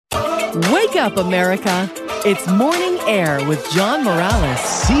Wake up, America. It's Morning Air with John Morales.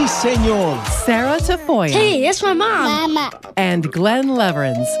 Si, senor. Sarah Tafoya. Hey, it's my mom. Mama. And Glenn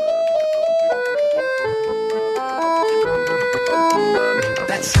Leverins.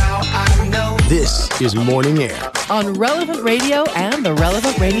 That's how I know. This is Morning Air. On Relevant Radio and the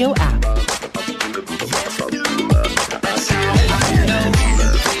Relevant Radio app.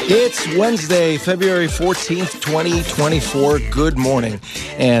 It's Wednesday, February 14th, 2024. Good morning,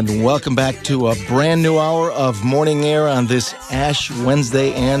 and welcome back to a brand new hour of Morning Air on this Ash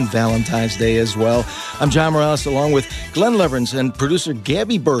Wednesday and Valentine's Day as well. I'm John Morales, along with Glenn Leverins and producer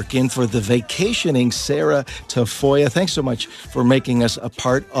Gabby Burke, in for the vacationing Sarah Tafoya. Thanks so much for making us a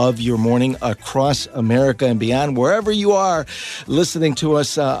part of your morning across America and beyond, wherever you are listening to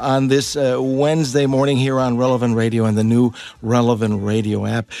us on this Wednesday morning here on Relevant Radio and the new Relevant Radio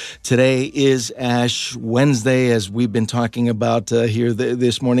app. Today is Ash Wednesday, as we've been talking about here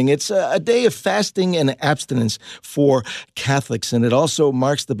this morning. It's a day of fasting and abstinence for Catholics, and it also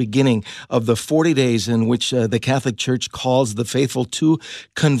marks the beginning of the 40 days in which the Catholic Church calls the faithful to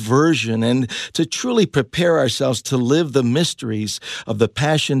conversion and to truly prepare ourselves to live the mysteries of the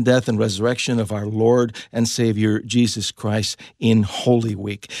passion, death, and resurrection of our Lord and Savior Jesus Christ in Holy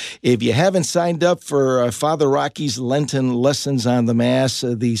Week. If you haven't signed up for Father Rocky's Lenten lessons on the Mass,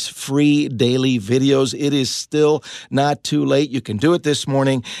 these free daily videos, it is still not too late. You can do it this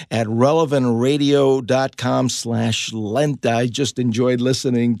morning at relevantradio.com/Lent. I just enjoyed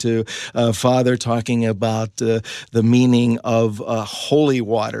listening to Father talking about the meaning of holy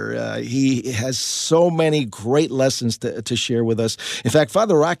water. He has so many great lessons to share with us. In fact,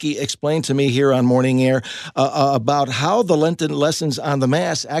 Father Rocky explained to me here on Morning Air about how the Lenten lessons on the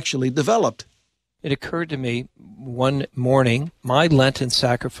Mass actually developed. It occurred to me one morning, my Lenten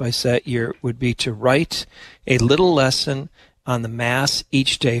sacrifice that year would be to write a little lesson on the Mass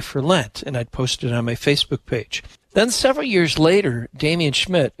each day for Lent, and I'd post it on my Facebook page. Then several years later, Damian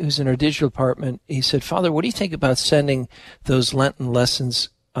Schmidt, who's in our digital department, he said, "Father, what do you think about sending those Lenten lessons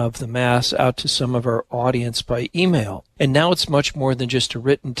of the Mass out to some of our audience by email?" And now it's much more than just a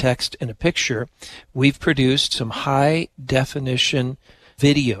written text and a picture. We've produced some high-definition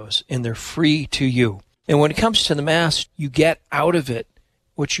videos, and they're free to you. And when it comes to the Mass, you get out of it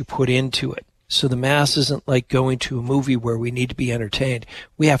what you put into it. So the Mass isn't like going to a movie where we need to be entertained.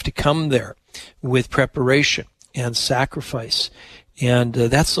 We have to come there with preparation and sacrifice. And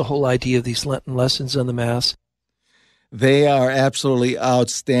that's the whole idea of these Lenten lessons on the Mass. They are absolutely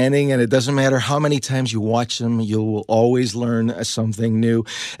outstanding, and it doesn't matter how many times you watch them, you will always learn something new.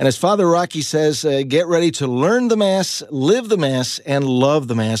 And as Father Rocky says, get ready to learn the Mass, live the Mass, and love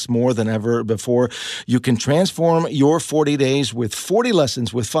the Mass more than ever before. You can transform your 40 days with 40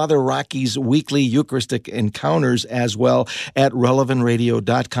 lessons with Father Rocky's weekly Eucharistic encounters as well at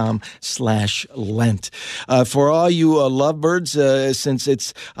relevantradio.com/Lent. For all you lovebirds, since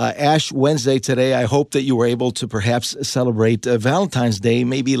it's Ash Wednesday today, I hope that you were able to perhaps celebrate Valentine's Day,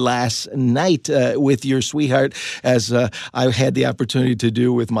 maybe last night with your sweetheart, as I had the opportunity to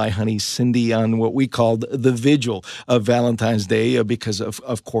do with my honey Cindy on what we called the vigil of Valentine's Day, because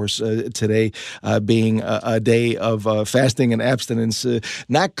of course today being a day of fasting and abstinence,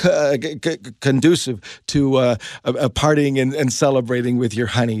 not conducive to partying and celebrating with your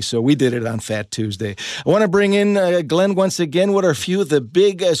honey. So we did it on Fat Tuesday. I want to bring in Glenn once again. What are a few of the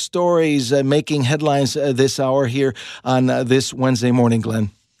big stories making headlines this hour here on this Wednesday morning, Glenn?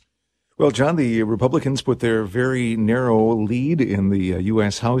 Well, John, the Republicans put their very narrow lead in the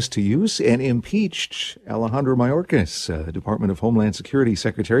U.S. House to use and impeached Alejandro Mayorkas, Department of Homeland Security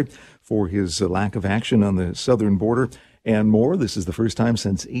Secretary, for his lack of action on the southern border and more. This is the first time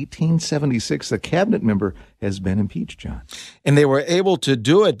since 1876 a cabinet member has been impeached, John. And they were able to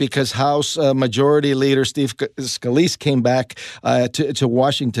do it because House Majority Leader Steve Scalise came back to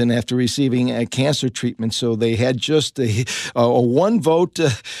Washington after receiving a cancer treatment. So they had just a one-vote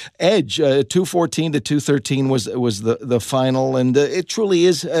edge. 214 to 213 was the final. And it truly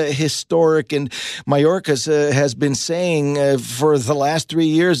is historic. And Mayorkas has been saying for the last 3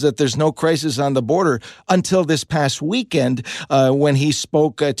 years that there's no crisis on the border until this past weekend when he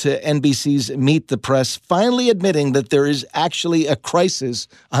spoke to NBC's Meet the Press, finally admitting that there is actually a crisis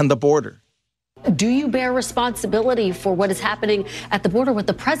on the border. Do you bear responsibility for what is happening at the border, what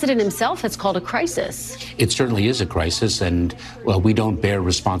the president himself has called a crisis? It certainly is a crisis, and well, we don't bear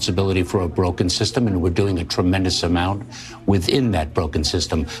responsibility for a broken system, and we're doing a tremendous amount within that broken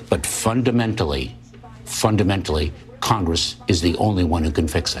system. But fundamentally, Congress is the only one who can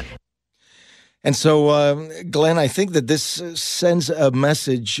fix it. And so, Glenn, I think that this sends a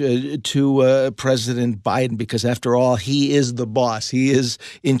message to President Biden, because after all, he is the boss. He is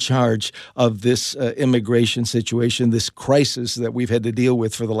in charge of this immigration situation, this crisis that we've had to deal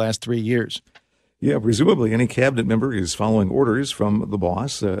with for the last 3 years. Yeah, presumably any cabinet member is following orders from the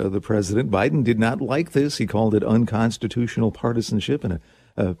boss, the president. Biden did not like this. He called it unconstitutional partisanship and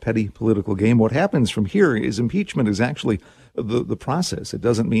a petty political game. What happens from here is impeachment is actually the process. It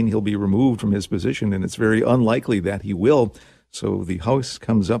doesn't mean he'll be removed from his position, and it's very unlikely that he will. So the House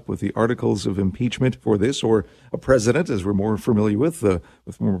comes up with the articles of impeachment for this, or a president, as we're more familiar with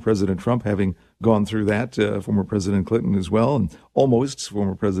former President Trump having gone through that, former President Clinton as well, and almost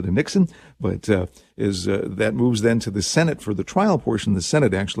former President Nixon. But that moves then to the Senate for the trial portion. The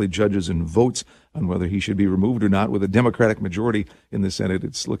Senate actually judges and votes on whether he should be removed or not. With a Democratic majority in the Senate,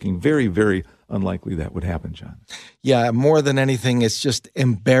 it's looking very, very unlikely that would happen, John. Yeah, more than anything, it's just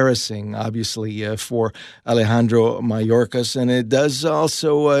embarrassing, obviously, for Alejandro Mayorkas. And it does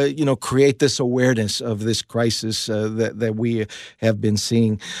also, create this awareness of this crisis that we have been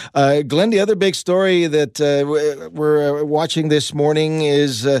seeing. Glenn, the other big story that we're watching this morning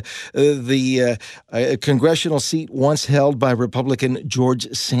is the congressional seat once held by Republican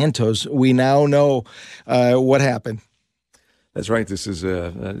George Santos. We now know what happened. That's right. This is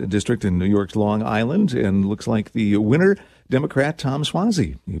a district in New York's Long Island, and looks like the winner, Democrat Tom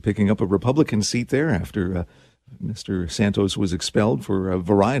Suozzi, picking up a Republican seat there after Mr. Santos was expelled for a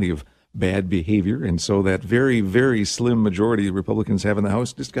variety of bad behavior. And so that very, very slim majority Republicans have in the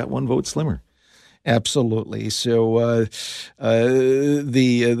House just got one vote slimmer. Absolutely. So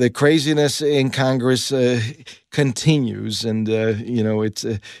the craziness in Congress continues, and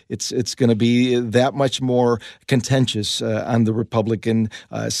it's going to be that much more contentious on the Republican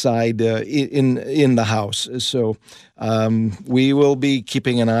side in the House. So we will be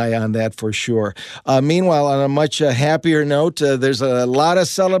keeping an eye on that for sure. Meanwhile, on a much happier note, there's a lot of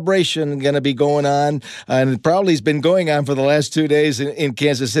celebration going to be going on, and it probably has been going on for the last 2 days in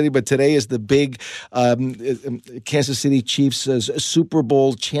Kansas City. But today is the big Kansas City Chiefs Super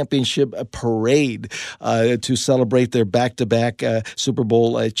Bowl championship parade to celebrate their back-to-back Super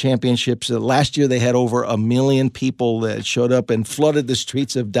Bowl championships. Last year, they had over 1 million people that showed up and flooded the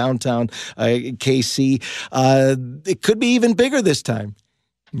streets of downtown KC. It could be even bigger this time.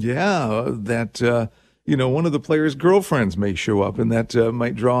 Yeah, that one of the players' girlfriends may show up, and that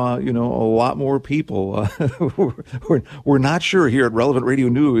might draw, a lot more people. We're not sure here at Relevant Radio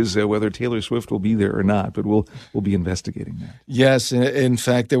News whether Taylor Swift will be there or not, but we'll be investigating that. Yes, in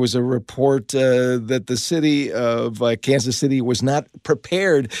fact, there was a report that the city of Kansas City was not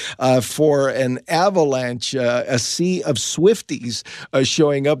prepared for an avalanche, a sea of Swifties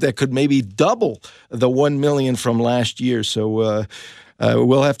showing up that could maybe double the 1 million from last year. So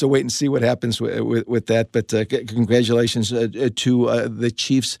we'll have to wait and see what happens with that. But congratulations to the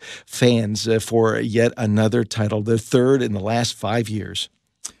Chiefs fans for yet another title, their third in the last 5 years.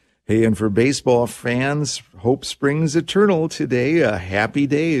 Hey, and for baseball fans, hope springs eternal today. A happy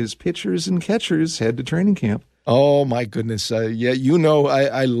day as pitchers and catchers head to training camp. Oh, my goodness.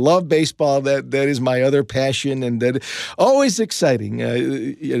 I love baseball. That is my other passion, and that always exciting.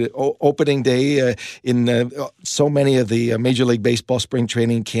 Opening day in so many of the Major League Baseball spring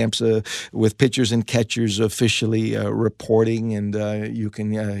training camps with pitchers and catchers officially reporting, and you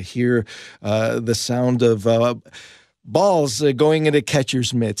can hear the sound of balls going into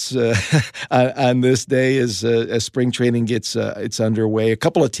catcher's mitts on this day as spring training gets it's underway. A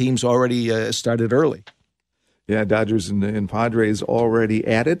couple of teams already started early. Yeah, Dodgers and Padres already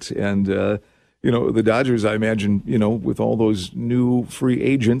at it. And, the Dodgers, I imagine, with all those new free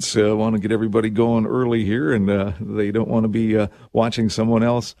agents, want to get everybody going early here. And they don't want to be watching someone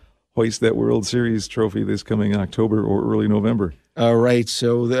else hoist that World Series trophy this coming October or early November. All right,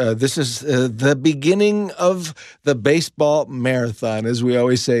 so this is the beginning of the baseball marathon. As we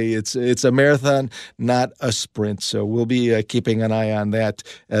always say, it's a marathon, not a sprint. So we'll be keeping an eye on that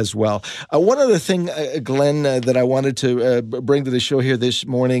as well. One other thing, Glenn, that I wanted to bring to the show here this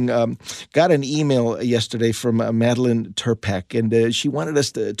morning, got an email yesterday from Madeline Turpak, and she wanted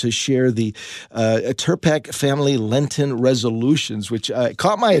us to share the Turpak family Lenten resolutions, which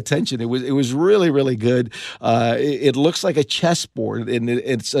caught my attention. It was really, really good. It looks like a chessboard, and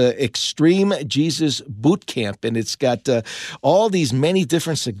it's Extreme Jesus Boot Camp, and it's got all these many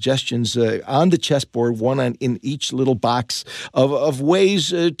different suggestions on the chessboard, one in each little box of ways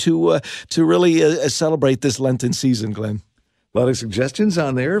to really celebrate this Lenten season, Glenn. A lot of suggestions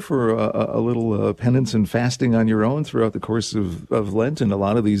on there for a little penance and fasting on your own throughout the course of Lent. And a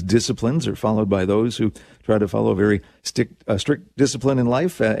lot of these disciplines are followed by those who try to follow a very strict discipline in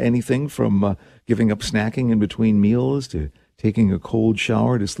life. Anything from giving up snacking in between meals to taking a cold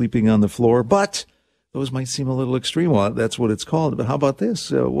shower to sleeping on the floor. But those might seem a little extreme. Well, that's what it's called. But how about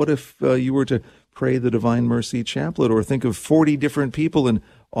this? What if you were to pray the Divine Mercy Chaplet, or think of 40 different people and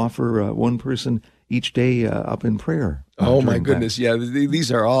offer one person each day up in prayer? Oh, my goodness. Yeah,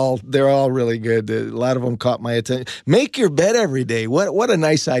 they're all really good. A lot of them caught my attention. Make your bed every day. What a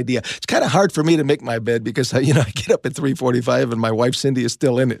nice idea. It's kind of hard for me to make my bed because, I get up at 3:45 and my wife, Cindy, is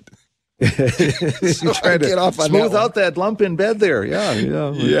still in it. So try to get off on smooth out that lump in bed there.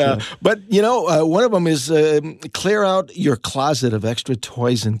 Yeah. But, one of them is clear out your closet of extra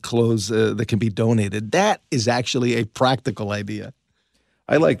toys and clothes that can be donated. That is actually a practical idea.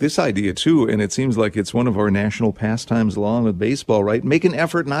 I like this idea, too, and it seems like it's one of our national pastimes along with baseball, right? Make an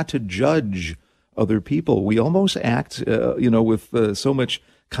effort not to judge other people. We almost act, with so much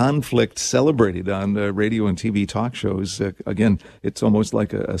conflict celebrated on radio and TV talk shows. Again, it's almost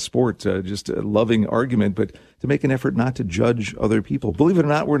like a sport, just a loving argument, but to make an effort not to judge other people. Believe it or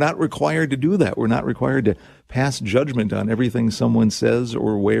not, we're not required to do that. We're not required to pass judgment on everything someone says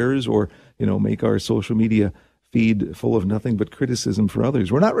or wears, or, make our social media feed full of nothing but criticism for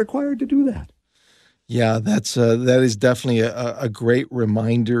others. We're not required to do that. Yeah, that is definitely a great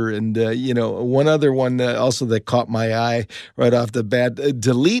reminder. And, one other one also that caught my eye right off the bat,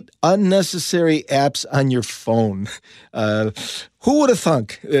 delete unnecessary apps on your phone. Who would have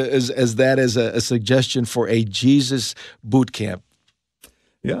thunk as that as a suggestion for a Jesus boot camp?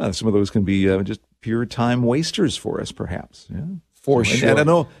 Yeah, some of those can be just pure time wasters for us, perhaps. Yeah. For sure. I don't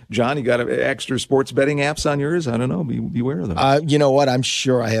know, John, you got extra sports betting apps on yours? I don't know. Beware of them. You know what? I'm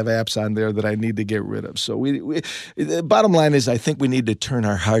sure I have apps on there that I need to get rid of. So the bottom line is I think we need to turn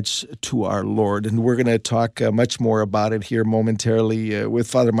our hearts to our Lord. And we're going to talk much more about it here momentarily with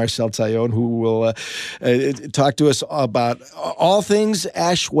Father Marcel Taillon, who will talk to us about all things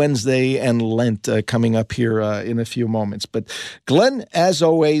Ash Wednesday and Lent coming up here in a few moments. But Glenn, as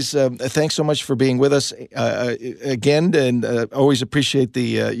always, thanks so much for being with us again, and always appreciate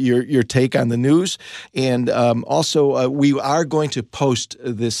your take on the news. And also, we are going to post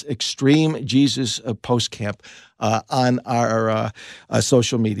this Extreme Jesus Post Camp on our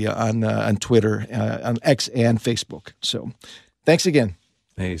social media, on Twitter, on X and Facebook. So thanks again.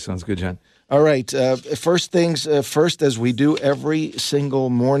 Hey, sounds good, John. All right. First things first, as we do every single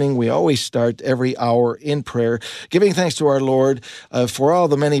morning, we always start every hour in prayer, giving thanks to our Lord for all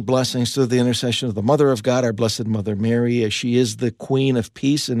the many blessings through the intercession of the Mother of God, our Blessed Mother Mary. She is the Queen of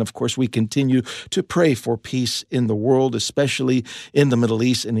Peace. And of course, we continue to pray for peace in the world, especially in the Middle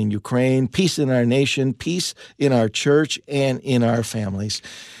East and in Ukraine, peace in our nation, peace in our church and in our families.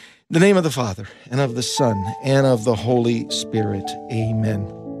 In the name of the Father, and of the Son, and of the Holy Spirit.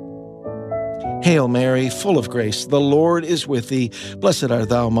 Amen. Hail Mary, full of grace, the Lord is with thee. Blessed art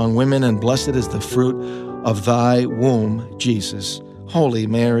thou among women, and blessed is the fruit of thy womb, Jesus. Holy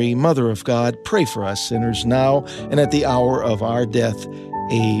Mary, Mother of God, pray for us sinners now and at the hour of our death.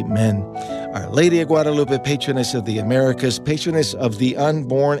 Amen. Our Lady of Guadalupe, patroness of the Americas, patroness of the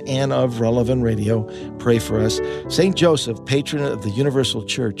unborn and of relevant radio, pray for us. Saint Joseph, patron of the Universal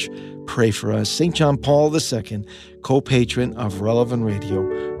Church, pray for us. St. John Paul II, co-patron of Relevant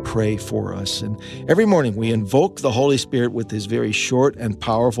Radio, pray for us. And every morning we invoke the Holy Spirit with this very short and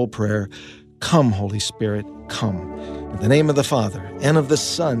powerful prayer, Come, Holy Spirit, come. In the name of the Father, and of the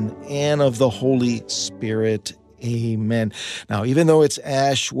Son, and of the Holy Spirit. Amen. Now, even though it's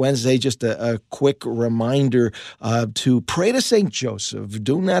Ash Wednesday, just a quick reminder to pray to St. Joseph.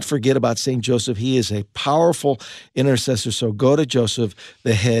 Do not forget about St. Joseph. He is a powerful intercessor, so go to Joseph,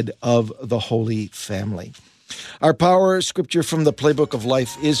 the head of the Holy Family. Our power scripture from the Playbook of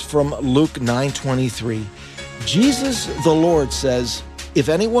Life is from Luke 9:23. Jesus, the Lord, says, if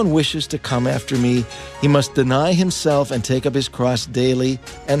anyone wishes to come after me, he must deny himself and take up his cross daily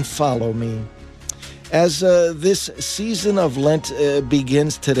and follow me. As this season of Lent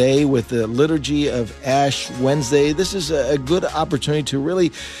begins today with the liturgy of Ash Wednesday, this is a good opportunity to really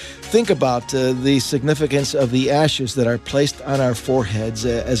think about the significance of the ashes that are placed on our foreheads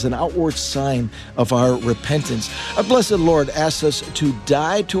as an outward sign of our repentance. Our blessed Lord asks us to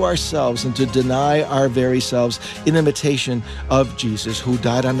die to ourselves and to deny our very selves in imitation of Jesus, who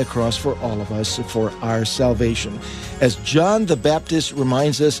died on the cross for all of us for our salvation. As John the Baptist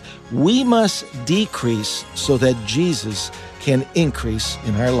reminds us, we must decrease so that Jesus can increase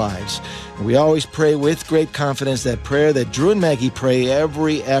in our lives. We always pray with great confidence that prayer that Drew and Maggie pray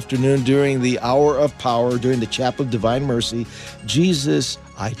every afternoon during the hour of power, during the Chapel of Divine Mercy. Jesus,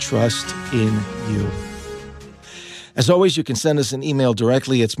 I trust in you. As always, you can send us an email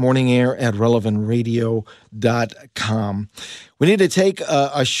directly. It's morningair@relevantradio.com. We need to take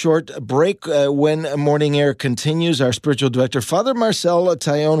a short break. When Morning Air continues, our spiritual director, Father Marcel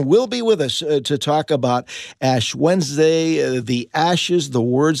Taillon, will be with us to talk about Ash Wednesday, the ashes, the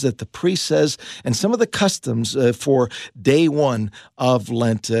words that the priest says, and some of the customs for day one of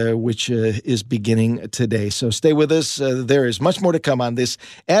Lent, which is beginning today. So stay with us. There is much more to come on this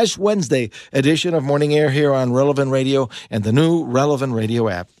Ash Wednesday edition of Morning Air here on Relevant Radio and the new Relevant Radio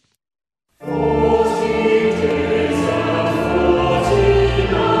app.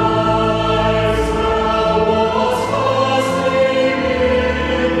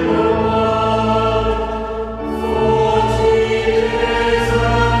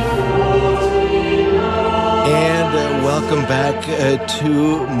 Welcome back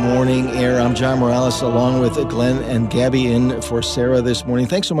to Morning Air. I'm John Morales, along with Glenn and Gabby in for Sarah this morning.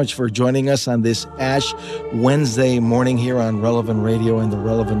 Thanks so much for joining us on this Ash Wednesday morning here on Relevant Radio and the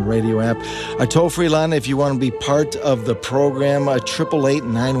Relevant Radio app. Our toll-free line, if you want to be part of the program,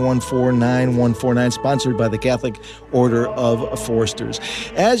 888-914-9149, sponsored by the Catholic Order of Foresters.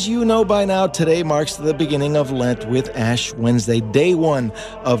 As you know by now, today marks the beginning of Lent with Ash Wednesday, day one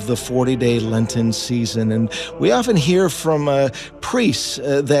of the 40-day Lenten season. And we often hear from priests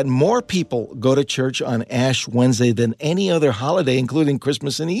that more people go to church on Ash Wednesday than any other holiday, including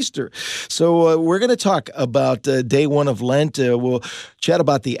Christmas and Easter. So we're going to talk about day one of Lent. We'll chat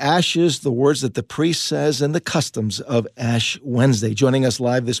about the ashes, the words that the priest says, and the customs of Ash Wednesday. Joining us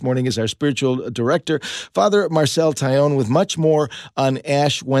live this morning is our spiritual director, Father Marcel Taillon, with much more on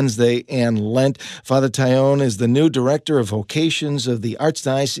Ash Wednesday and Lent. Father Taillon is the new director of vocations of the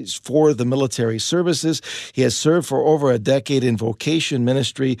Archdiocese for the Military Services. He has served for over a decade in vocation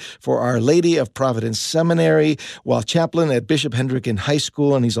ministry for Our Lady of Providence Seminary, while chaplain at Bishop Hendricken High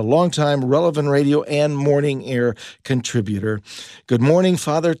School, and he's a longtime Relevant Radio and Morning Air contributor. Good morning,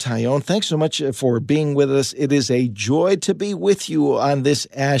 Father Taillon. Thanks so much for being with us. It is a joy to be with you on this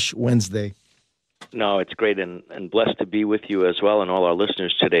Ash Wednesday. No, it's great and blessed to be with you as well and all our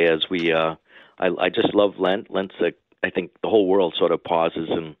listeners today as we, I just love Lent. Lent's, I think the whole world sort of pauses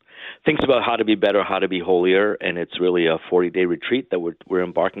and thinks about how to be better, how to be holier, and it's really a 40-day retreat that we're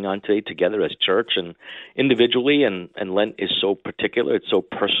embarking on today together as church and individually, and Lent is so particular, it's so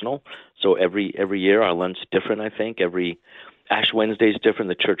personal. So every year our Lent's different, I think. Every Ash Wednesday is different.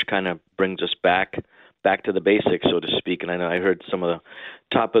 The church kind of brings us back to the basics, so to speak, and I know I heard some of the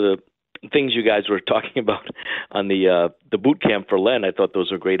top of the things you guys were talking about on the boot camp for Lent. I thought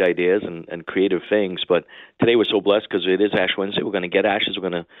those were great ideas and creative things. But today we're so blessed because it is Ash Wednesday. We're going to get ashes. We're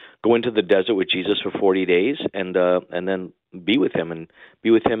going to go into the desert with Jesus for 40 days and then be with him and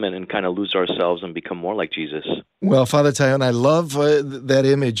kind of lose ourselves and become more like Jesus. Well, Father Taillon, I love that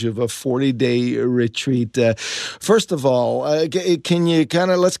image of a 40-day retreat. First of all, can you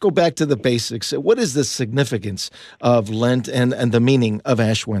let's go back to the basics. What is the significance of Lent and the meaning of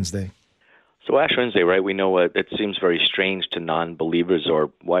Ash Wednesday? So Ash Wednesday, right, we know it seems very strange to non-believers, or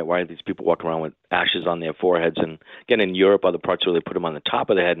why are these people walking around with ashes on their foreheads? And again, in Europe, other parts where they put them on the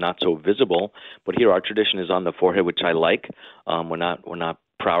top of the head, not so visible. But here our tradition is on the forehead, which I like. We're not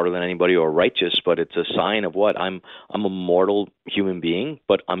prouder than anybody or righteous, but it's a sign of what? I'm a mortal human being,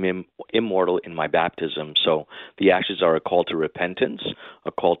 but I'm immortal in my baptism. So the ashes are a call to repentance,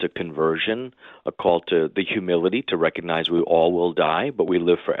 a call to conversion, a call to the humility to recognize we all will die, but we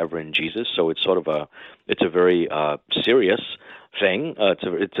live forever in Jesus. So it's sort of a very serious thing.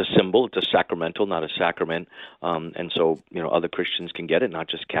 It's a symbol. It's a sacramental, not a sacrament. And so, other Christians can get it, not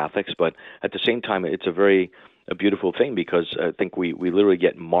just Catholics. But at the same time, it's a beautiful thing because I think we literally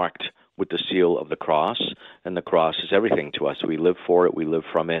get marked with the seal of the cross, and the cross is everything to us. We live for it. We live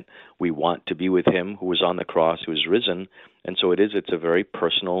from it. We want to be with him who was on the cross, who was risen. And so it's a very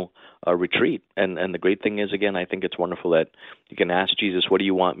personal retreat. And the great thing is, again, I think it's wonderful that you can ask Jesus, what do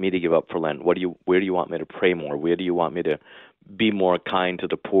you want me to give up for Lent? Where do you want me to pray more? Where do you want me to be more kind to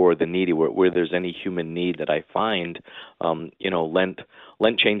the poor, the needy, where there's any human need that I find?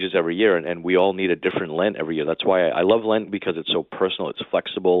 Lent changes every year, and we all need a different Lent every year. That's why I love Lent, because it's so personal, it's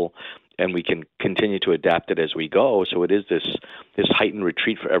flexible, and we can continue to adapt it as we go. So it is this heightened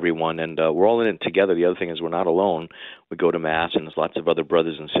retreat for everyone, and we're all in it together. The other thing is we're not alone. We go to Mass, and there's lots of other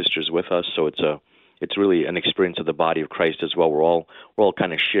brothers and sisters with us, so it's really an experience of the body of Christ as well. We're all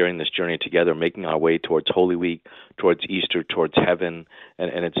kind of sharing this journey together, making our way towards Holy Week, towards Easter, towards heaven,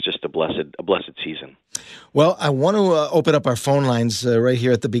 and it's just a blessed season. Well, I want to open up our phone lines right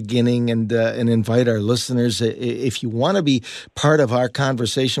here at the beginning and invite our listeners, if you want to be part of our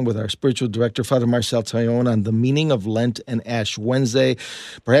conversation with our spiritual director, Father Marcel Taillon, on the meaning of Lent and Ash Wednesday.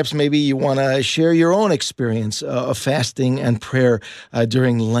 Perhaps maybe you want to share your own experience of fasting and prayer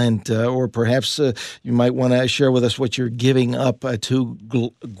during Lent, or perhaps you might want to share with us what you're giving up to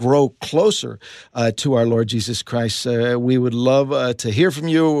grow closer to our Lord Jesus Christ. We would love to hear from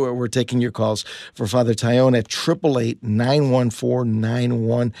you. We're taking your calls for Father Taillon at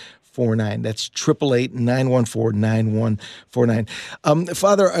 888-914-9149. That's 888-914-9149.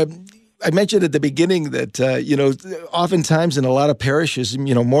 Father, I mentioned at the beginning that, oftentimes in a lot of parishes,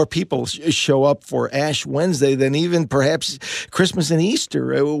 more people show up for Ash Wednesday than even perhaps Christmas and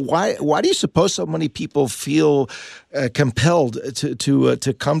Easter. Why do you suppose so many people feel compelled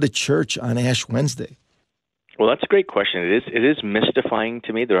to come to church on Ash Wednesday? Well, that's a great question. It is mystifying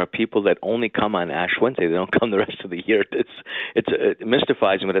to me. There are people that only come on Ash Wednesday. They don't come the rest of the year. It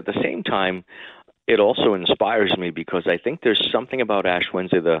mystifies me, but at the same time, it also inspires me because I think there's something about Ash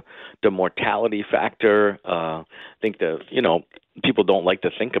Wednesday, the mortality factor. I think people don't like to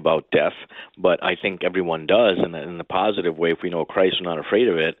think about death, but I think everyone does in the positive way. If we know Christ, we're not afraid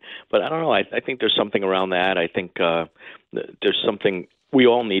of it. But I don't know. I think there's something around that. I think there's something. We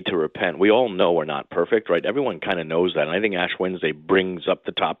all need to repent. We all know we're not perfect, right? Everyone kind of knows that. And I think Ash Wednesday brings up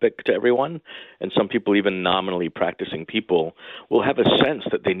the topic to everyone. And some people, even nominally practicing people, will have a sense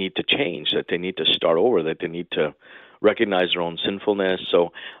that they need to change, that they need to start over, that they need to recognize their own sinfulness.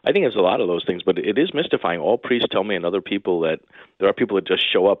 So I think it's a lot of those things. But it is mystifying. All priests tell me and other people that there are people that just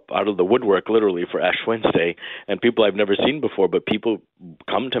show up out of the woodwork, literally, for Ash Wednesday, and people I've never seen before. But people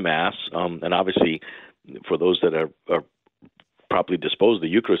come to Mass, and obviously for those that are properly disposed, the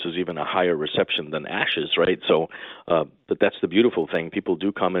Eucharist is even a higher reception than ashes, right? So, but that's the beautiful thing. People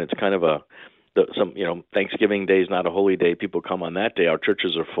do come, and it's kind of Thanksgiving Day is not a holy day. People come on that day. Our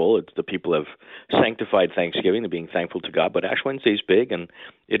churches are full. It's the people have sanctified Thanksgiving. They're being thankful to God. But Ash Wednesday is big, and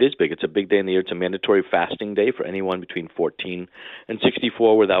it is big. It's a big day in the year. It's a mandatory fasting day for anyone between 14 and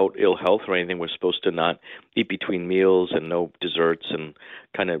 64 without ill health or anything. We're supposed to not eat between meals and no desserts and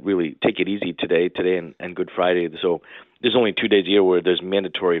kind of really take it easy today and Good Friday. So there's only 2 days a year where there's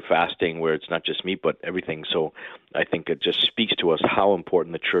mandatory fasting where it's not just meat but everything. So I think it just speaks to us how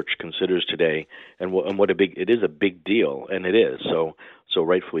important the church considers today and what it is a big deal, and it is. So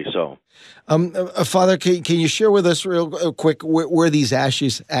rightfully so. Father, can you share with us real quick where these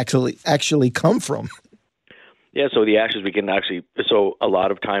ashes actually come from? Yeah, so the ashes so a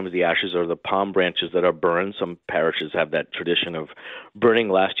lot of times the ashes are the palm branches that are burned. Some parishes have that tradition of burning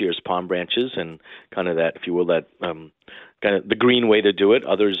last year's palm branches and kind of that, if you will, that kind of the green way to do it.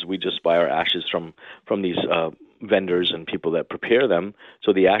 Others, we just buy our ashes from these vendors and people that prepare them.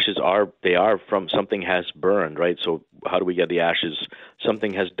 So the ashes are from something has burned, right? So how do we get the ashes?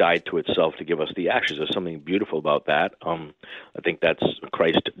 Something has died to itself to give us the ashes. There's something beautiful about that. I think that's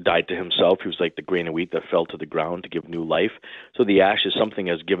Christ died to himself. He was like the grain of wheat that fell to the ground to give new life. So the ashes, something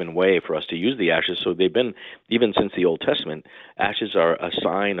has given way for us to use the ashes. So they've been, even since the Old Testament, ashes are a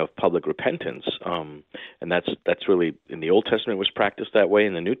sign of public repentance. And that's really, in the Old Testament, it was practiced that way.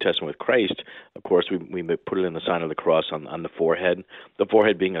 In the New Testament with Christ, of course, we put it in the sign of the cross on the forehead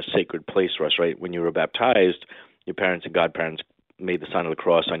being a sacred place for us, right? When you were baptized, your parents and godparents made the sign of the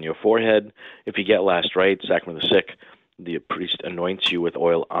cross on your forehead. If you get last rites, sacrament of the sick, the priest anoints you with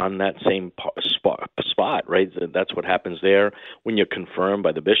oil on that same spot, right? That's what happens there. When you're confirmed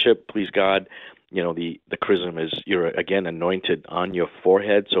by the bishop, please God, the chrism is, you're again anointed on your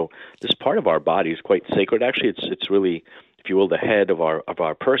forehead. So this part of our body is quite sacred. Actually, it's really, if you will, the head of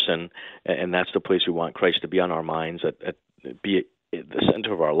our person, and that's the place we want Christ to be on our minds, be at the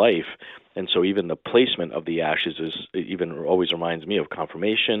center of our life. And so even the placement of the ashes always reminds me of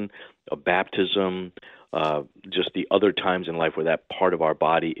confirmation, of baptism, just the other times in life where that part of our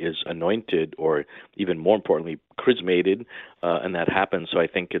body is anointed, or even more importantly, chrismated, and that happens. So I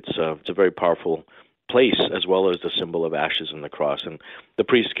think it's a very powerful place, as well as the symbol of ashes and the cross. And the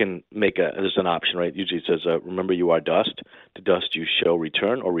priest can there's an option, right? Usually it says, remember you are dust, to dust you shall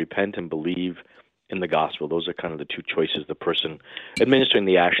return, or repent and believe in the gospel. Those are kind of the two choices the person administering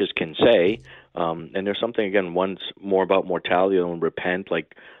the ashes can say. And there's something, again, one's more about mortality and repent,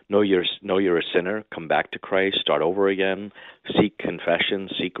 like know you're a sinner, come back to Christ, start over again, seek confession,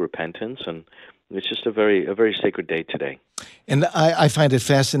 seek repentance, and it's just a very sacred day today. And I find it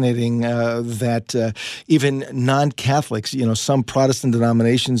fascinating that even non-Catholics, some Protestant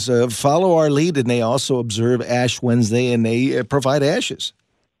denominations follow our lead, and they also observe Ash Wednesday, and they provide ashes.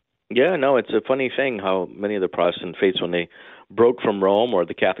 Yeah, no, it's a funny thing how many of the Protestant faiths, when they broke from Rome or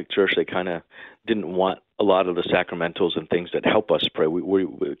the Catholic Church, they kind of didn't want a lot of the sacramentals and things that help us pray. We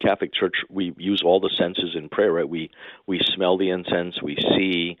Catholic Church, we use all the senses in prayer, right? We smell the incense, we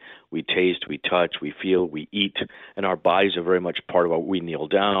see, we taste, we touch, we feel, we eat, and our bodies are very much part of what we kneel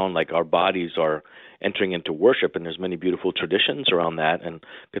down. Like our bodies are entering into worship, and there's many beautiful traditions around that. And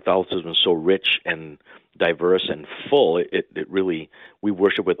Catholicism is so rich and diverse and full. It really, we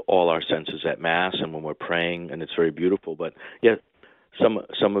worship with all our senses at Mass and when we're praying, and it's very beautiful. But yeah, some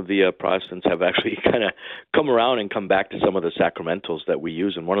of the Protestants have actually kind of come around and come back to some of the sacramentals that we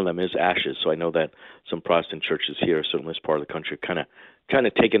use, and one of them is ashes. So I know that some Protestant churches here, certainly this part of the country, kind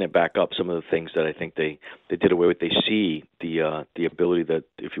of taking it back up. Some of the things that I think they did away with. They see the ability that,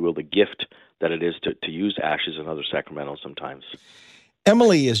 if you will, the gift that it is to use ashes and other sacramentals sometimes.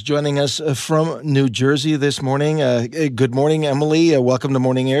 Emily is joining us from New Jersey this morning. Good morning, Emily. Welcome to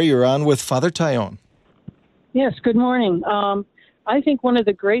Morning Air. You're on with Father Taillon. Yes, good morning. I think one of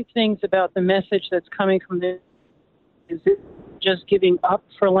the great things about the message that's coming from this is just giving up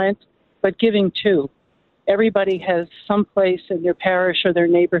for Lent, but giving too. Everybody has some place in their parish or their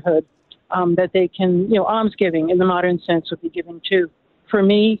neighborhood that they can, almsgiving in the modern sense would be giving too. For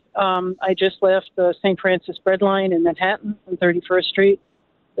me, I just left the St. Francis bread line in Manhattan on 31st Street.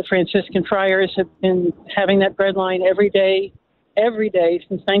 The Franciscan friars have been having that bread line every day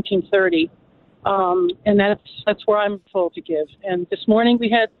since 1930. And that's where I'm full to give. And this morning we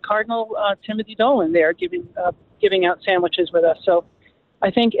had Cardinal Timothy Dolan there giving out sandwiches with us. So I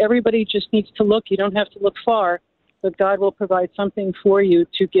think everybody just needs to look. You don't have to look far, but God will provide something for you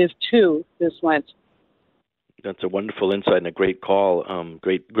to give to this Lent. That's a wonderful insight and a great call.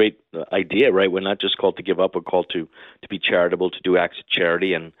 Great idea, right? We're not just called to give up, we're called to be charitable, to do acts of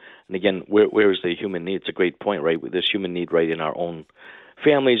charity. And again, where is the human need? It's a great point, right? This human need right in our own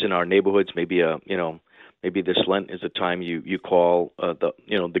families, in our neighborhoods. Maybe maybe this Lent is a time you call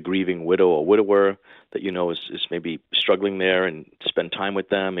the grieving widow or widower that is maybe struggling there, and spend time with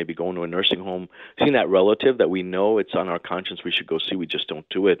them. Maybe going to a nursing home, seeing that relative that we know it's on our conscience we should go see, we just don't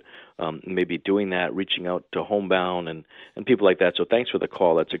do it. Maybe doing that, reaching out to Homebound and people like that. So thanks for the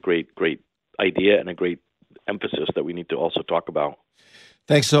call. That's a great idea and a great emphasis that we need to also talk about.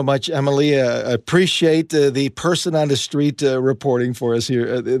 Thanks so much, Emily. Appreciate the person on the street reporting for us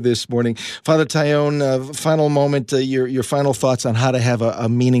here this morning. Father Taillon, final moment, your final thoughts on how to have a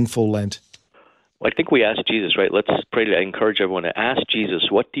meaningful Lent. Well, I think we ask Jesus, right? Let's pray to encourage everyone to ask Jesus,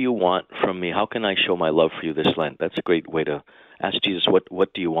 what do you want from me? How can I show my love for you this Lent? That's a great way to ask Jesus,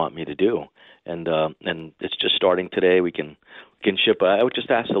 what do you want me to do? And it's just starting today. We can ship. I would just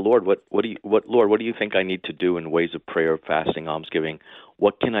ask the Lord, what do you think I need to do in ways of prayer, fasting, almsgiving?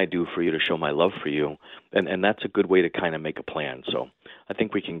 What can I do for you to show my love for you? And that's a good way to kind of make a plan. So I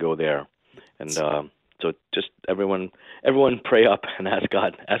think we can go there. And so just everyone pray up and ask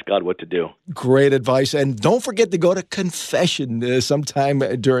God what to do. Great advice. And don't forget to go to confession sometime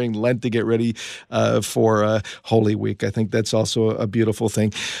during Lent to get ready for Holy Week. I think that's also a beautiful thing.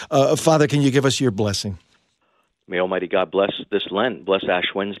 Father, can you give us your blessing? May Almighty God bless this Lent, bless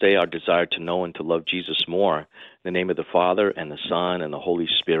Ash Wednesday, our desire to know and to love Jesus more. In the name of the Father, and the Son, and the Holy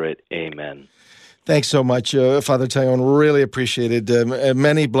Spirit, amen. Thanks so much, Father Taillon. Really appreciated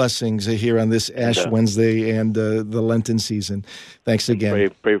many blessings here on this Ash Wednesday and the Lenten season. Thanks again.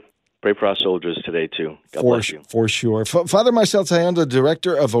 Pray for our soldiers today, too. God bless you. For sure. Father Marcel Taillon, the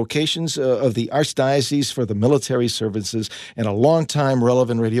Director of Vocations of the Archdiocese for the Military Services, and a longtime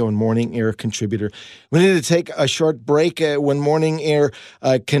Relevant Radio and Morning Air contributor. We need to take a short break when Morning Air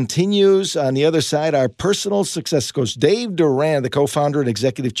continues. On the other side, our personal success coach, Dave Durand, the co-founder and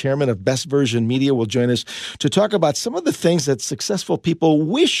executive chairman of Best Version Media, will join us to talk about some of the things that successful people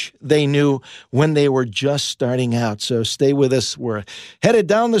wish they knew when they were just starting out. So stay with us. We're headed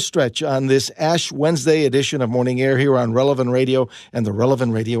down the stretch on this Ash Wednesday edition of Morning Air here on Relevant Radio and the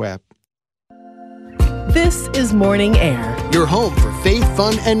Relevant Radio app. This is Morning Air. Your home for faith,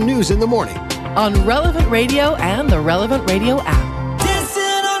 fun, and news in the morning. On Relevant Radio and the Relevant Radio app. Dancing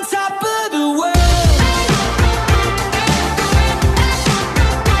on top of the world.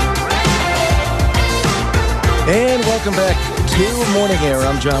 And welcome back to Morning Air.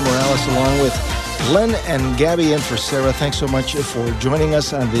 I'm John Morales along with Glenn and Gabby in for Sarah. Thanks so much for joining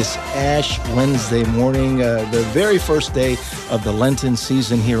us on this Ash Wednesday morning, the very first day of the Lenten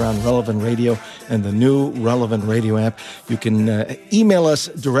season here on Relevant Radio and the new Relevant Radio app. You can email us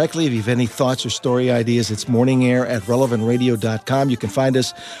directly if you have any thoughts or story ideas. It's morningair@relevantradio.com. You can find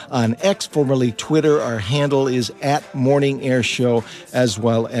us on X, formerly Twitter. Our handle is @morningairshow, as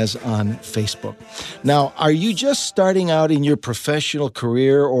well as on Facebook. Now, are you just starting out in your professional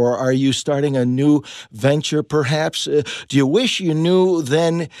career, or are you starting a new venture, perhaps? Do you wish you knew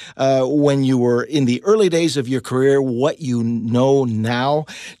then, when you were in the early days of your career, what you know now?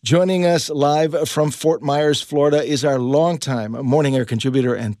 Joining us live from Fort Myers, Florida, is our longtime Morning Air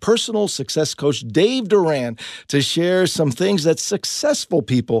contributor and personal success coach, Dave Durand, to share some things that successful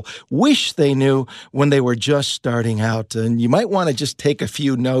people wish they knew when they were just starting out. And you might want to just take a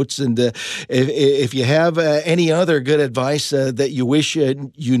few notes. And if you have any other good advice that you wish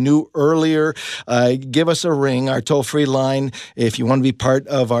you knew earlier, give us a ring. Our toll-free line, if you want to be part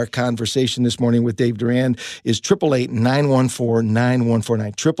of our conversation this morning with Dave Durand, is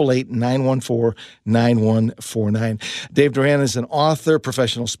 888-914-9149. 888-914-9149. Dave Durand is an author,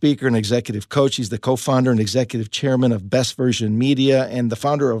 professional speaker, and executive coach. He's the co-founder and executive chairman of Best Version Media and the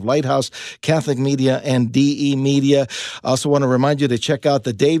founder of Lighthouse Catholic Media and DE Media. I also want to remind you to check out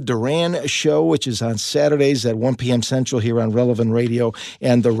the Dave Durand Show, which is on Saturdays at 1 p.m. Central here on Relevant Radio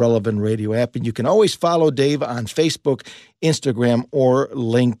and the Relevant Radio app. And you can always follow Dave on Facebook, Instagram, or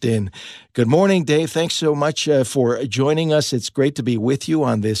LinkedIn. Good morning, Dave. Thanks so much for joining us. It's great to be with you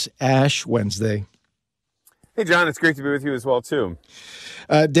on this Ash Wednesday. Hey, John. It's great to be with you as well, too.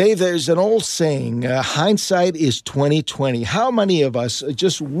 Dave, there's an old saying, hindsight is 20/20. How many of us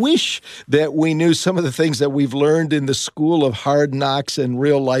just wish that we knew some of the things that we've learned in the school of hard knocks and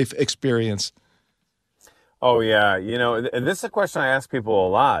real life experience? Oh, yeah. This is a question I ask people a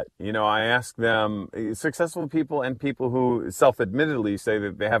lot. I ask them, successful people and people who self-admittedly say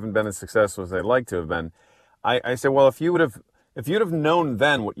that they haven't been as successful as they'd like to have been. I say, well, if you'd have known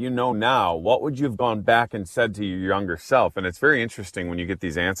then what you know now, what would you have gone back and said to your younger self? And it's very interesting when you get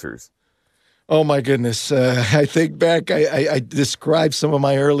these answers. Oh, my goodness. I think back, I described some of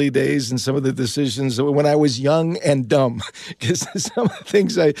my early days and some of the decisions when I was young and dumb. Because some of the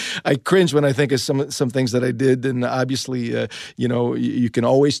things I cringe when I think of some things that I did. And obviously, you can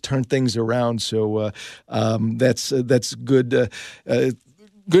always turn things around. So that's good.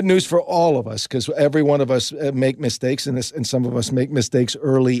 Good news for all of us, because every one of us make mistakes, and some of us make mistakes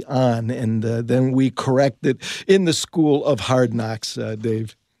early on. And then we correct it in the school of hard knocks,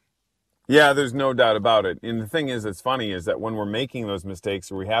 Dave. Yeah, there's no doubt about it. And the thing is, it's funny, is that when we're making those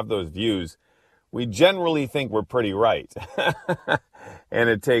mistakes or we have those views, we generally think we're pretty right. And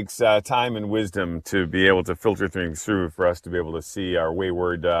it takes time and wisdom to be able to filter things through for us to be able to see our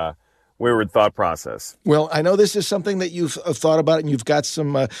wayward thought process. Well, I know this is something that you've thought about, and you've got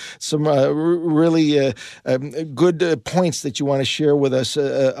some really good points that you want to share with us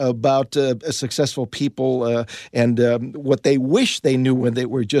about successful people and what they wish they knew when they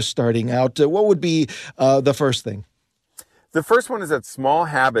were just starting out. What would be the first thing? The first one is that small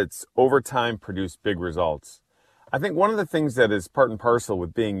habits over time produce big results. I think one of the things that is part and parcel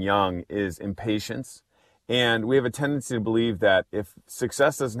with being young is impatience. And we have a tendency to believe that if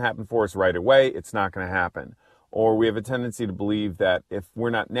success doesn't happen for us right away, it's not going to happen. Or we have a tendency to believe that if we're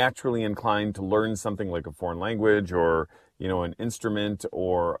not naturally inclined to learn something like a foreign language or, an instrument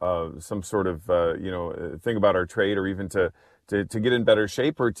or some sort of, thing about our trade, or even to get in better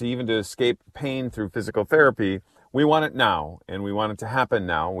shape, or to even to escape pain through physical therapy, we want it now, and we want it to happen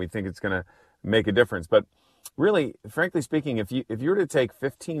now. We think it's going to make a difference. But really, frankly speaking, if you were to take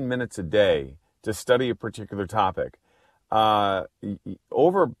 15 minutes a day to study a particular topic, over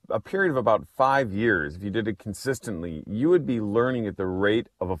a period of about 5 years, if you did it consistently, you would be learning at the rate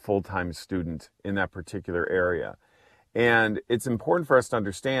of a full-time student in that particular area. And it's important for us to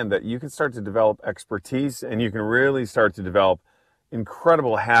understand that you can start to develop expertise, and you can really start to develop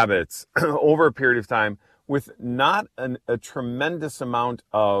incredible habits over a period of time with not a tremendous amount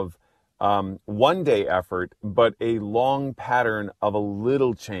of one-day effort, but a long pattern of a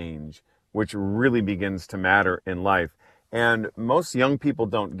little change, which really begins to matter in life. And most young people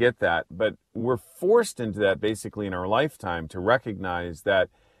don't get that, but we're forced into that basically in our lifetime to recognize that,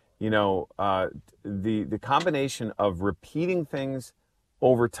 the combination of repeating things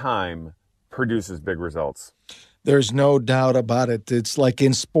over time produces big results. There's no doubt about it. It's like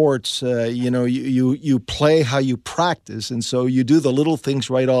in sports, you play how you practice. And so you do the little things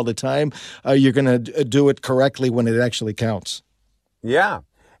right all the time. You're going to do it correctly when it actually counts. Yeah.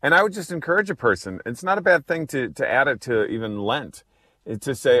 And I would just encourage a person, it's not a bad thing to add it to even Lent.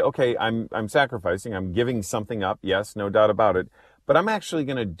 to say, okay, I'm sacrificing, I'm giving something up, yes, no doubt about it, but I'm actually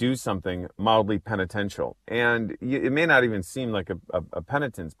going to do something mildly penitential. And it may not even seem like a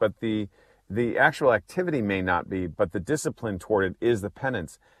penitence, but the actual activity may not be, but the discipline toward it is the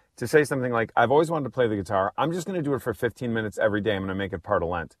penance. To say something like, I've always wanted to play the guitar, I'm just going to do it for 15 minutes every day, I'm going to make it part of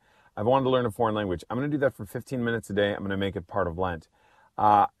Lent. I've wanted to learn a foreign language, I'm going to do that for 15 minutes a day, I'm going to make it part of Lent.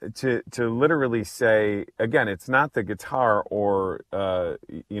 To literally say, again, it's not the guitar or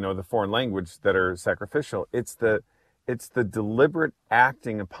the foreign language that are sacrificial. It's the deliberate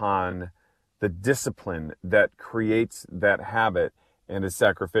acting upon the discipline that creates that habit and is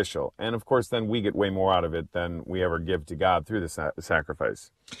sacrificial. And of course, then we get way more out of it than we ever give to God through the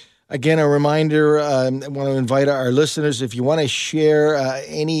sacrifice. Again, a reminder, I want to invite our listeners, if you want to share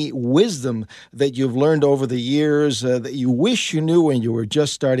any wisdom that you've learned over the years that you wish you knew when you were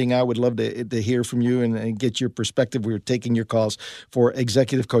just starting out, we'd love to hear from you and get your perspective. We're taking your calls for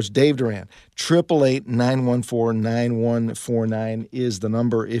Executive Coach Dave Durand. 888-914-9149 is the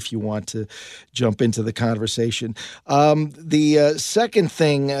number if you want to jump into the conversation. The second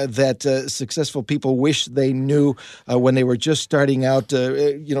thing that successful people wish they knew when they were just starting out,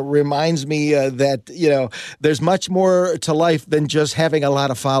 reminds me that, there's much more to life than just having a lot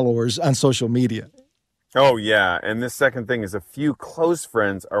of followers on social media. Oh, yeah. And this second thing is a few close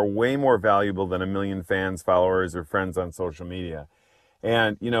friends are way more valuable than a million fans, followers, or friends on social media.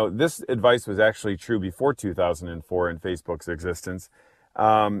 And, this advice was actually true before 2004 and Facebook's existence.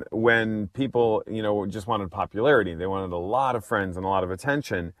 When people, just wanted popularity, they wanted a lot of friends and a lot of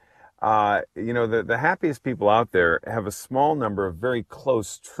attention. The happiest people out there have a small number of very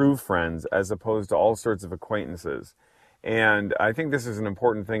close, true friends as opposed to all sorts of acquaintances. And I think this is an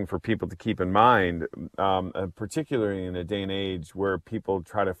important thing for people to keep in mind, particularly in a day and age where people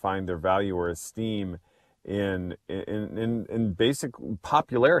try to find their value or esteem in basic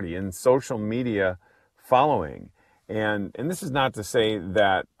popularity, in social media following. And this is not to say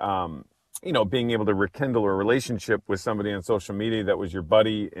that, being able to rekindle a relationship with somebody on social media that was your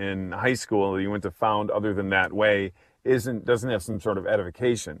buddy in high school that you went to found other than that way doesn't have some sort of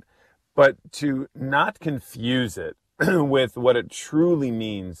edification. But to not confuse it with what it truly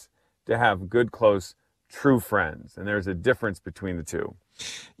means to have good, close, true friends. And there's a difference between the two.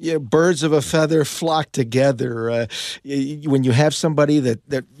 Yeah, birds of a feather flock together. When you have somebody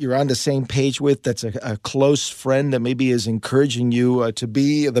that you're on the same page with, that's a close friend that maybe is encouraging you to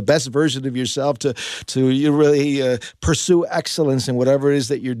be the best version of yourself, to you really pursue excellence in whatever it is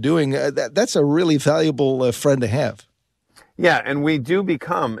that you're doing, that's a really valuable friend to have. Yeah, and we do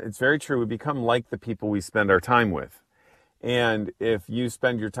become, it's very true, we become like the people we spend our time with. And if you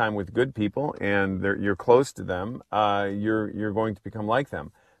spend your time with good people and you're close to them, you're going to become like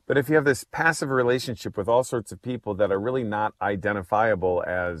them. But if you have this passive relationship with all sorts of people that are really not identifiable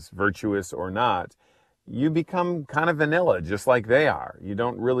as virtuous or not, you become kind of vanilla, just like they are. You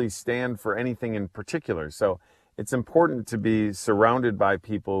don't really stand for anything in particular. So it's important to be surrounded by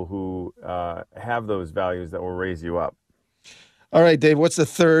people who have those values that will raise you up. All right, Dave, what's the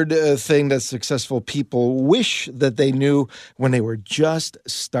third thing that successful people wish that they knew when they were just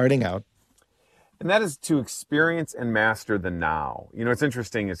starting out? And that is to experience and master the now. It's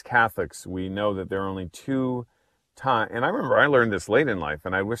interesting, as Catholics, we know that there are only two times, and I remember I learned this late in life,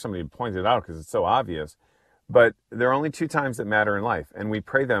 and I wish somebody had pointed it out because it's so obvious, but there are only two times that matter in life, and we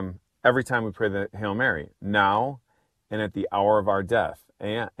pray them every time we pray the Hail Mary, now and at the hour of our death.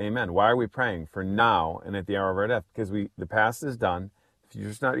 Amen. Why are we praying for now and at the hour of our death? Because the past is done. The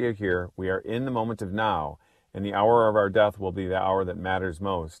future's not yet here. We are in the moment of now, and the hour of our death will be the hour that matters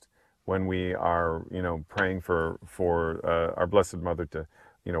most when we are, praying for our Blessed Mother to,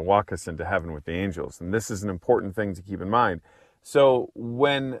 walk us into heaven with the angels. And this is an important thing to keep in mind. So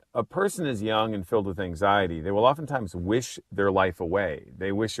when a person is young and filled with anxiety, they will oftentimes wish their life away.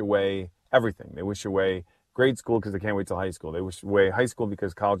 They wish away everything. They wish away grade school because they can't wait till high school. They wish away high school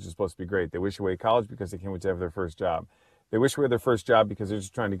because college is supposed to be great. They wish away college because they can't wait to have their first job. They wish away their first job because they're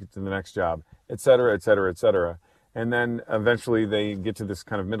just trying to get to the next job, et cetera, et cetera, et cetera. And then eventually they get to this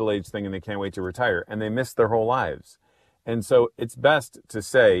kind of middle-aged thing and they can't wait to retire, and they miss their whole lives. And so it's best to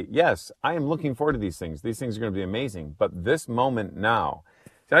say, yes, I am looking forward to these things. These things are going to be amazing, but this moment now.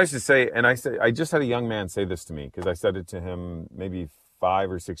 So I used to say, and I just had a young man say this to me because I said it to him maybe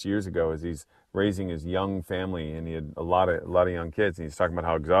 5 or 6 years ago as he's raising his young family, and he had a lot of young kids, and he's talking about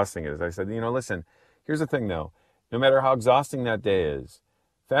how exhausting it is. I said, listen, here's the thing though, no matter how exhausting that day is,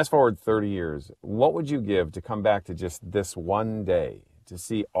 fast forward 30 years, what would you give to come back to just this one day to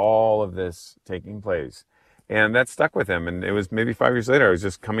see all of this taking place? And that stuck with him. And it was maybe 5 years later, I was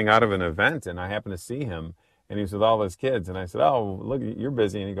just coming out of an event and I happened to see him, and he was with all his kids. And I said, oh, look, you're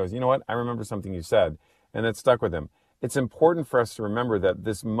busy. And he goes, you know what? I remember something you said. And that stuck with him. It's important for us to remember that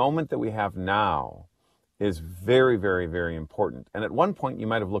this moment that we have now is very, very, very important. And at one point, you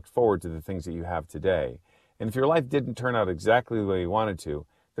might have looked forward to the things that you have today. And if your life didn't turn out exactly the way you wanted to,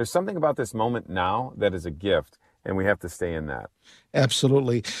 there's something about this moment now that is a gift, and we have to stay in that.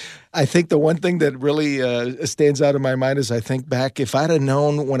 Absolutely. I think the one thing that really stands out in my mind is I think back, if I'd have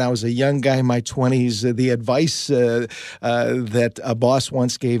known when I was a young guy in my 20s, the advice that a boss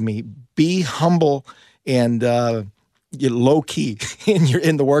once gave me, be humble and you're low key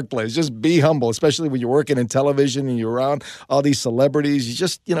in the workplace. Just be humble, especially when you're working in television and you're around all these celebrities. You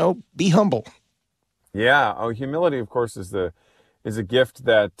just, be humble. Yeah. Oh, humility, of course, is a gift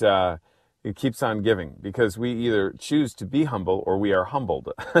that it keeps on giving, because we either choose to be humble or we are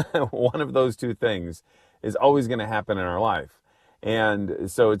humbled. One of those two things is always going to happen in our life. And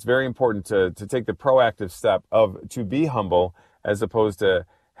so it's very important to take the proactive step to be humble, as opposed to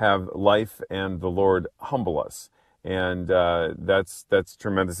have life and the Lord humble us. And that's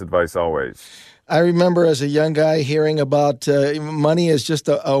tremendous advice always. I remember as a young guy hearing about money as just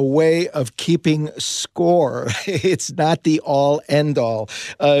a way of keeping score. It's not the all end all.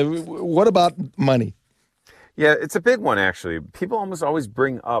 What about money? Yeah, it's a big one, actually. People almost always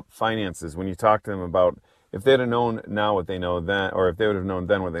bring up finances when you talk to them about if they'd have known now what they know then, or if they would have known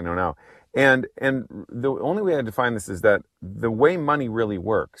then what they know now. And the only way I define this is that the way money really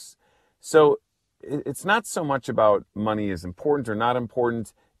works. So it's not so much about money is important or not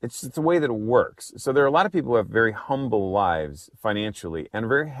important. It's the way that it works. So there are a lot of people who have very humble lives financially and are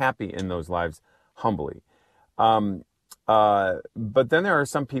very happy in those lives humbly. But then there are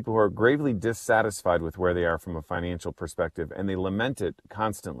some people who are gravely dissatisfied with where they are from a financial perspective, and they lament it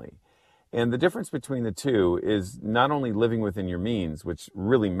constantly. And the difference between the two is not only living within your means, which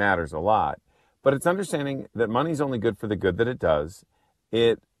really matters a lot, but it's understanding that money is only good for the good that it does.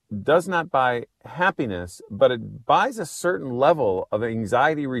 It does not buy happiness, but it buys a certain level of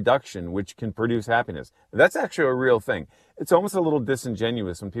anxiety reduction, which can produce happiness. That's actually a real thing. It's almost a little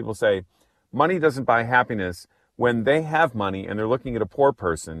disingenuous when people say money doesn't buy happiness when they have money and they're looking at a poor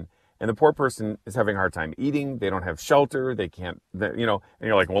person, and the poor person is having a hard time eating, they don't have shelter, they can't, and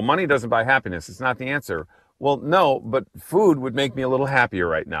you're like, well, money doesn't buy happiness. It's not the answer. Well, no, but food would make me a little happier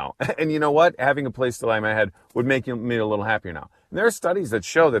right now. And you know what? Having a place to lay my head would make me a little happier now. And there are studies that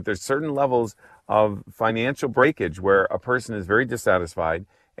show that there's certain levels of financial breakage where a person is very dissatisfied,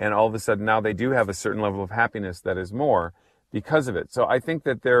 and all of a sudden now they do have a certain level of happiness that is more because of it. So I think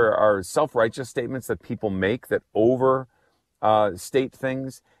that there are self-righteous statements that people make that overstate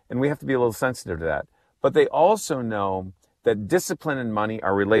things, and we have to be a little sensitive to that. But they also know that discipline and money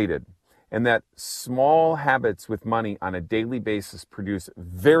are related, and that small habits with money on a daily basis produce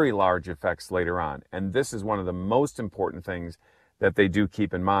very large effects later on. And this is one of the most important things that they do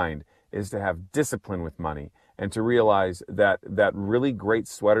keep in mind, is to have discipline with money, and to realize that that really great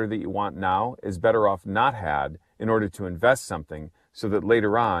sweater that you want now is better off not had in order to invest something, so that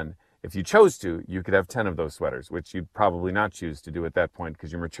later on, if you chose to, you could have 10 of those sweaters, which you'd probably not choose to do at that point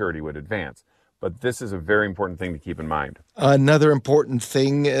because your maturity would advance. But this is a very important thing to keep in mind. Another important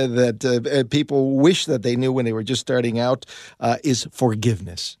thing that people wish that they knew when they were just starting out is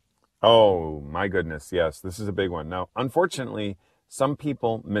forgiveness. Oh, my goodness, yes. This is a big one. Now, unfortunately, some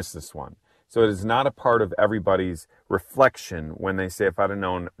people miss this one. So it is not a part of everybody's reflection when they say, if I'd have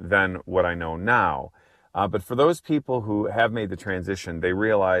known then what I know now. But for those people who have made the transition, they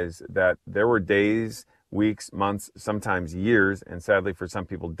realize that there were days, weeks, months, sometimes years, and sadly for some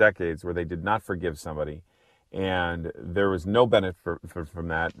people decades, where they did not forgive somebody, and there was no benefit from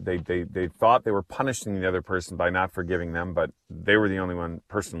that. They thought they were punishing the other person by not forgiving them, but they were the only one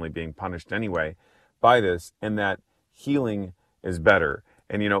personally being punished anyway by this, and that healing is better.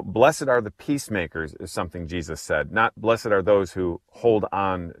 And blessed are the peacemakers is something Jesus said, not blessed are those who hold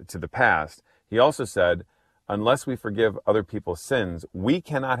on to the past. He also said, unless we forgive other people's sins, we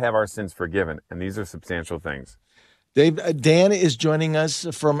cannot have our sins forgiven. And these are substantial things. Dan is joining us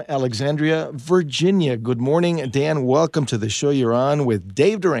from Alexandria, Virginia. Good morning, Dan. Welcome to the show. You're on with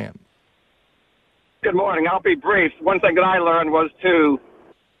Dave Durand. Good morning. I'll be brief. One thing that I learned was to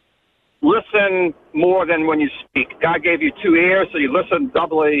listen more than when you speak. God gave you 2 ears, so you listen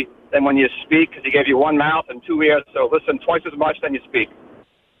doubly than when you speak, because he gave you 1 mouth and 2 ears, so listen twice as much than you speak.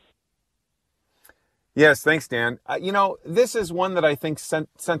 Yes, thanks, Dan. This is one that I think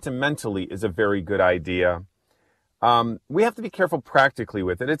sentimentally is a very good idea. We have to be careful practically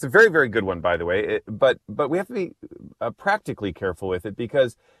with it. It's a very, very good one, by the way. But we have to be practically careful with it,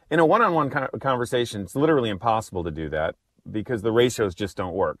 because in a one-on-one conversation, it's literally impossible to do that, because the ratios just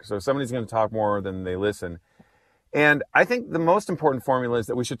don't work. So if somebody's going to talk more than they listen, And I think the most important formula is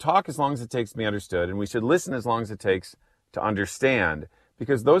that we should talk as long as it takes to be understood, and we should listen as long as it takes to understand,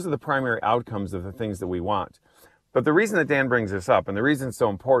 because those are the primary outcomes of the things that we want. But the reason that Dan brings this up, and the reason it's so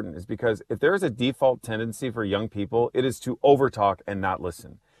important, is because if there is a default tendency for young people, it is to overtalk and not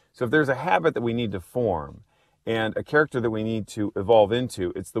listen. So if there's a habit that we need to form and a character that we need to evolve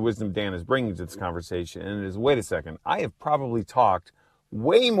into, it's the wisdom Dan is bringing to this conversation. And it is, wait a second, I have probably talked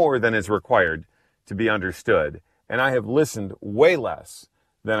way more than is required to be understood, and I have listened way less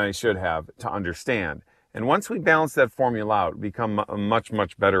than I should have to understand. And once we balance that formula out, we become much,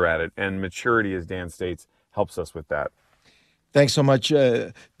 much better at it. And maturity, as Dan states, helps us with that. Thanks so much,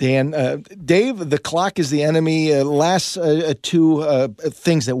 Dan. Dave, the clock is the enemy. Last two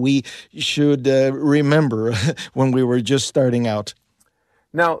things that we should remember when we were just starting out.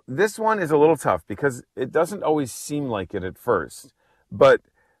 Now, this one is a little tough because it doesn't always seem like it at first. But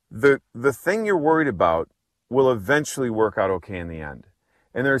the thing you're worried about will eventually work out okay in the end.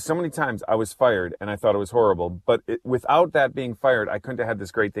 And there are so many times I was fired and I thought it was horrible, but without that being fired, I couldn't have had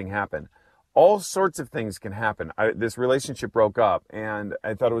this great thing happen. All sorts of things can happen. This relationship broke up and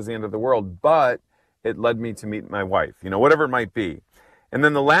I thought it was the end of the world, but it led me to meet my wife, whatever it might be. And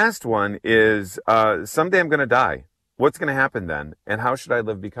then the last one is someday I'm going to die. What's going to happen then? And how should I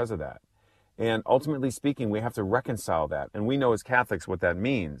live because of that? And ultimately speaking, we have to reconcile that. And we know as Catholics what that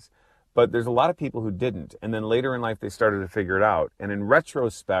means. But there's a lot of people who didn't. And then later in life, they started to figure it out. And in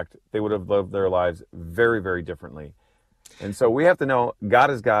retrospect, they would have lived their lives very, very differently. And so we have to know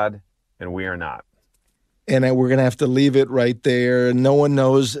God is God and we are not. And we're going to have to leave it right there. No one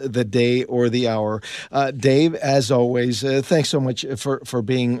knows the day or the hour. Dave, as always, thanks so much for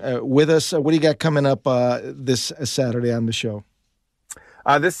being with us. What do you got coming up this Saturday on the show?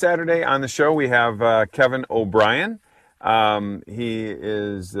 This Saturday on the show, we have Kevin O'Brien. He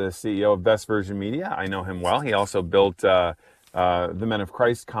is the CEO of Best Version Media. I know him well. He also built the Men of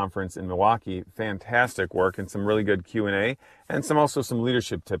Christ conference in Milwaukee. Fantastic work and some really good Q&A and some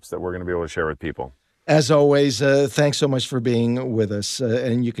leadership tips that we're going to be able to share with people. As always, thanks so much for being with us.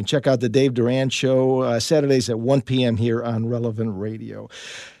 And you can check out the Dave Durand Show Saturdays at 1 p.m. here on Relevant Radio.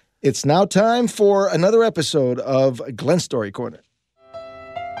 It's now time for another episode of Glen Story Corner.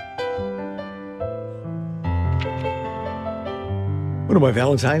 One of my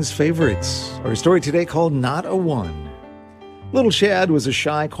Valentine's favorites. Our story today called Not a One. Little Chad was a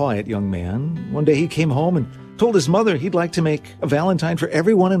shy, quiet young man. One day he came home and told his mother he'd like to make a Valentine for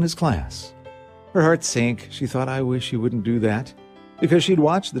everyone in his class. Her heart sank. She thought, I wish he wouldn't do that. Because she'd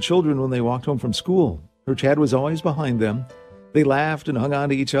watched the children when they walked home from school. Her Chad was always behind them. They laughed and hung on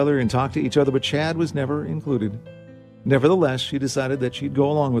to each other and talked to each other, but Chad was never included. Nevertheless, she decided that she'd go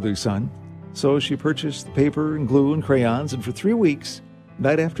along with her son. So she purchased the paper and glue and crayons, and for 3 weeks,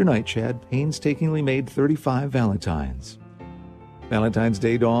 night after night, Chad painstakingly made 35 Valentines. Valentine's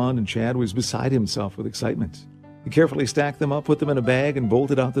Day dawned, and Chad was beside himself with excitement. He carefully stacked them up, put them in a bag, and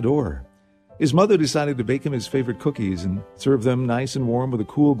bolted out the door. His mother decided to bake him his favorite cookies and serve them nice and warm with a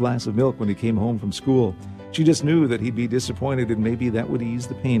cool glass of milk when he came home from school. She just knew that he'd be disappointed, and maybe that would ease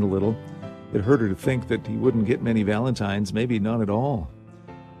the pain a little. It hurt her to think that he wouldn't get many Valentines, maybe none at all.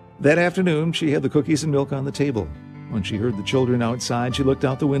 That afternoon, she had the cookies and milk on the table. When she heard the children outside, she looked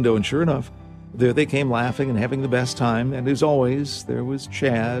out the window, and sure enough, there they came laughing and having the best time, and as always, there was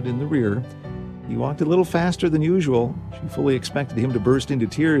Chad in the rear. He walked a little faster than usual. She fully expected him to burst into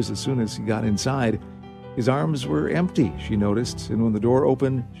tears as soon as he got inside. His arms were empty, she noticed, and when the door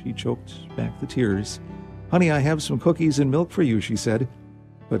opened, she choked back the tears. Honey, I have some cookies and milk for you, she said.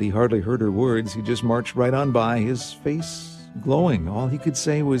 But he hardly heard her words. He just marched right on by, his face glowing. All he could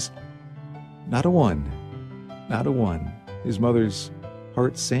say was, not a one, not a one. His mother's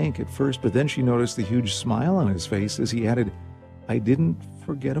heart sank at first, but then she noticed the huge smile on his face as he added, I didn't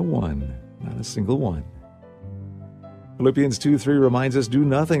forget a one, not a single one. Philippians 2:3 reminds us, do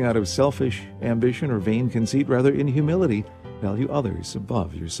nothing out of selfish ambition or vain conceit, rather in humility, value others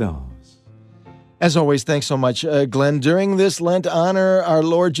above yourselves. As always, thanks so much, Glenn. During this Lent, honor our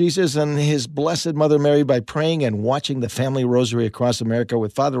Lord Jesus and His Blessed Mother Mary by praying and watching the Family Rosary across America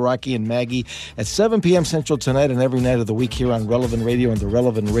with Father Rocky and Maggie at 7 p.m. Central tonight and every night of the week here on Relevant Radio and the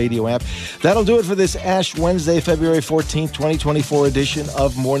Relevant Radio app. That'll do it for this Ash Wednesday, February 14th, 2024 edition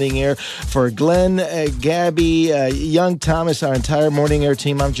of Morning Air. For Glenn, Gabby, Young Thomas, our entire Morning Air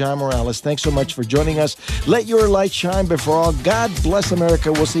team, I'm John Morales. Thanks so much for joining us. Let your light shine before all. God bless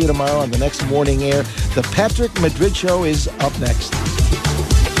America. We'll see you tomorrow on the next Morning Air. The Patrick Madrid Show is up next.